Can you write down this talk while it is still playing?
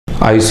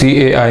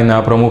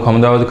આઈસીએઆઈના પ્રમુખ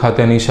અમદાવાદ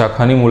ખાતેની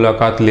શાખાની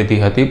મુલાકાત લીધી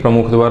હતી।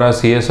 પ્રમુખ દ્વારા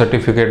સીએ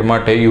સર્ટિફિકેટ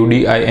માટે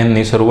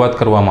યુડીઆઈએનની શરૂઆત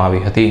કરવામાં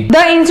આવી હતી।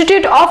 The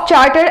institute of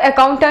chartered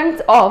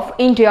accountants of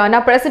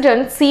ઇન્ડિયાના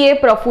પ્રેસિડેન્ટ સીએ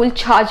પ્રફુલ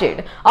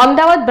છાજેડ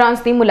અમદાવાદ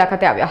બ્રાન્ચની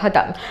મુલાકાતે આવ્યા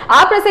હતા।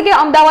 આ પ્રસંગે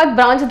અમદાવાદ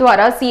બ્રાન્ચ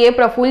દ્વારા સીએ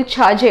પ્રફુલ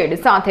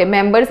છાજેડ સાથે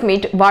મેમ્બર્સ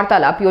મીટ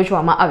વાર્તાલાપ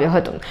યોજવામાં આવ્યો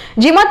હતો,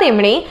 જેમાં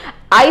તેમણે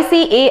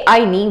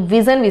આઈસીએઆઈની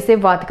વિઝન વિશે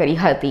વાત કરી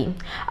હતી।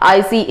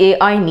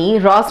 આઈસીએઆઈની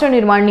રાષ્ટ્ર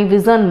નિર્માણની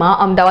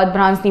વિઝનમાં અમદાવાદ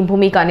બ્રાન્ચની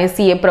ભૂમિકાને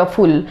સીએ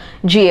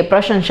પ્રફુલજીએ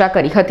પ્રશંસા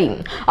કરી હતી।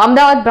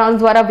 અમદાવાદ બ્રાન્ચ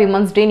દ્વારા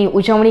વિમન્સ ડેની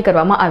ઉજવણી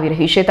કરવામાં આવી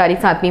રહી છે।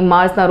 તારીખ 7મી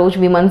માર્ચના રોજ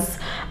વિમન્સ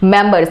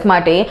મેમ્બર્સ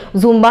માટે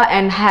ઝુમ્બા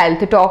એન્ડ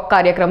હેલ્થ ટોક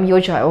કાર્યક્રમ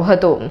યોજાયો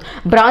હતો।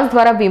 બ્રાન્ચ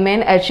દ્વારા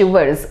વિમેન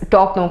એચીવર્સ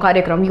ટોકનો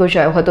કાર્યક્રમ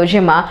યોજાયો હતો,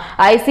 જેમાં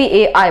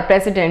ICAI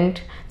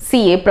president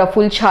CA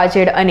Praful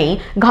Chhajed અને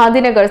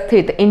ગાંધીનગર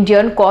સ્થિત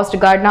Indian coast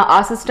ગાર્ડના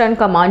assistant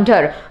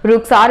commander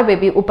રૂકસાર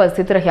baby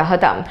ઉપસ્થિત રહ્યા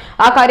હતા।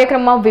 આ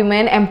કાર્યક્રમમાં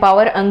વિમેન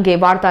એમ્પાવર અંગે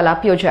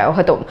વાર્તાલાપ યોજાયો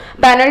હતો।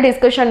 પેનલ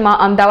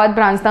ડિસ્કશનમાં અમદાવાદ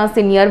બ્રાન્ચના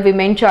senior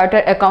women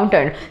charter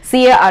accountant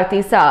CA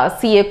આરતી શાહ,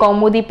 સીએ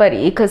કૌમુદી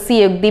પરીખ,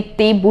 સીએ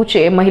દીપ્તિ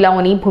બુચે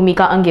મહિલાઓની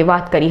ભૂમિકા અંગે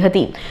વાત કરી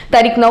હતી।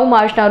 તારીખ 9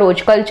 માર્ચના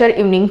રોજ કલ્ચર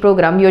ઇવનિંગ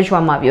પ્રોગ્રામ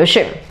યોજવામાં આવ્યો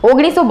છે।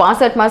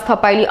 1962માં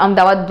સ્થપાયેલી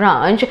અમદાવાદ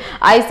બ્રાન્ચ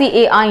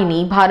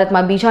આઈસીએઆઈની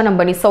ભારતમાં બીજા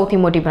નંબરની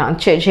સૌથી મોટી બ્રાન્ચ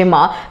છે,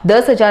 જેમાં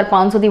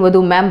 10,500થી વધુ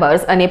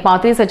મેમ્બર્સ અને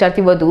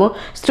 35,000થી વધુ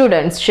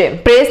સ્ટુડન્ટ્સ છે।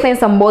 પ્રેસને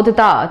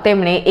સંબોધતા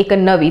તેમણે એક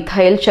નવી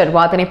થયેલ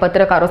શરૂઆત અને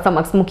પત્રકારો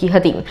સમક્ષ મૂકી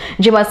હતી,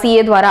 જેમાં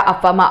સીએ દ્વારા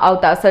આપવામાં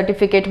આવતા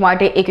સર્ટિફિકેટ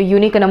માટે એક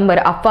યુનિક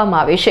નંબર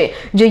આપવામાં આવે છે,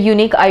 જે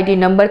યુનિક આઈડી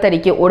નંબર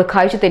તરીકે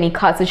ઓળખાય છે, તેની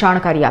ખાસ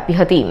જાણકારી આપી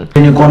હતી।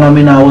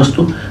 ઇકોનોમીના આ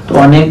વસ્તુ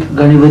તો અનેક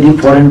ઘણી બધી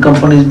ફોરેન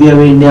કંપનીઝ બી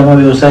હવે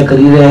ઇન્ડિયામાં વ્યવસાય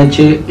કરી રહ્યા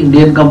છે।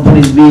 ઇન્ડિયન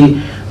કંપનીઝ બી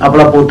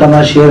આપણા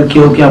પોતાના શેર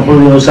કયો કે આપણો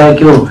વ્યવસાય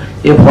કયો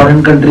એ ફોરેન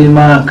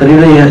કન્ટ્રીમાં કરી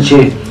રહ્યા છે।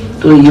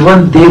 તો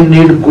even they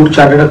need good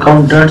chartered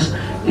accountants.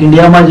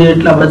 ઇન્ડિયામાં જે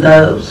એટલા બધા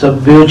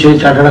સભ્યો છે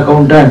ચાર્ટર્ડ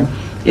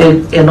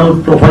એકાઉન્ટન્ટ એનો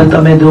પ્રોફાઇલ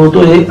તમે જુઓ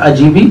તો એ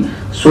હજી બી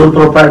સોલ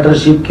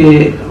પ્રોપ્રાઇટરશિપ કે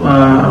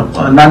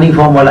નાની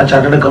ફોર્મ વાળા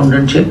ચાર્ટર્ડ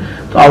એકાઉન્ટન્ટ છે।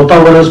 તો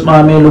આવતા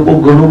વર્ષમાં અમે લોકો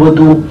ઘણું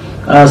બધું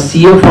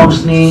સીએ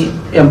ફોર્મ્સની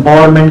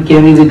એમ્પાવરમેન્ટ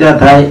કેવી રીતે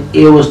થાય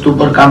એ વસ્તુ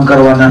પર કામ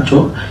કરવાના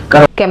છો।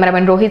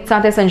 કેમેરામેન રોહિત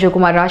સાથે સંજય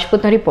કુમાર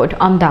રાજપૂતનો રિપોર્ટ,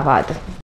 અમદાવાદ।